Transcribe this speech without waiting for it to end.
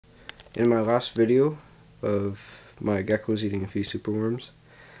In my last video of my geckos eating a few superworms,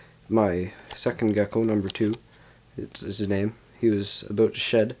 my second gecko, number 2, it's his name, he was about to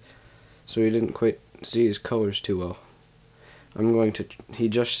shed, so he didn't quite see his colors too well. He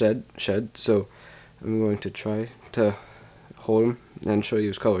just shed, so I'm going to try to hold him and show you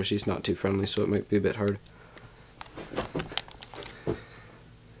his colors. He's not too friendly, so it might be a bit hard.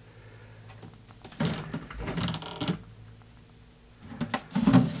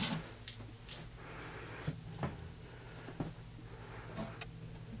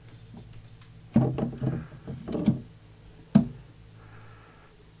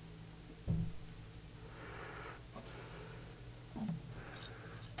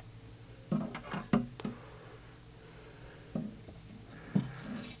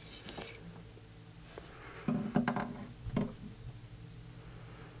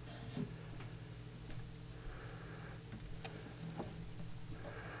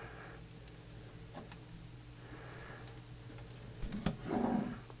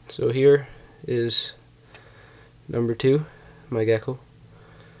 So here is number 2, my gecko.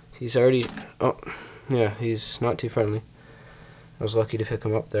 He's already, oh yeah, he's not too friendly. I was lucky to pick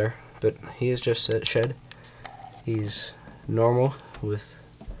him up there, but he is just shed. He's normal with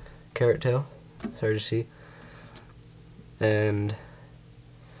carrot tail, it's hard to see, and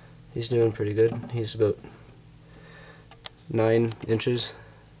he's doing pretty good. He's about 9 inches,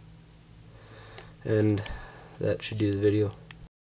 and that should do the video.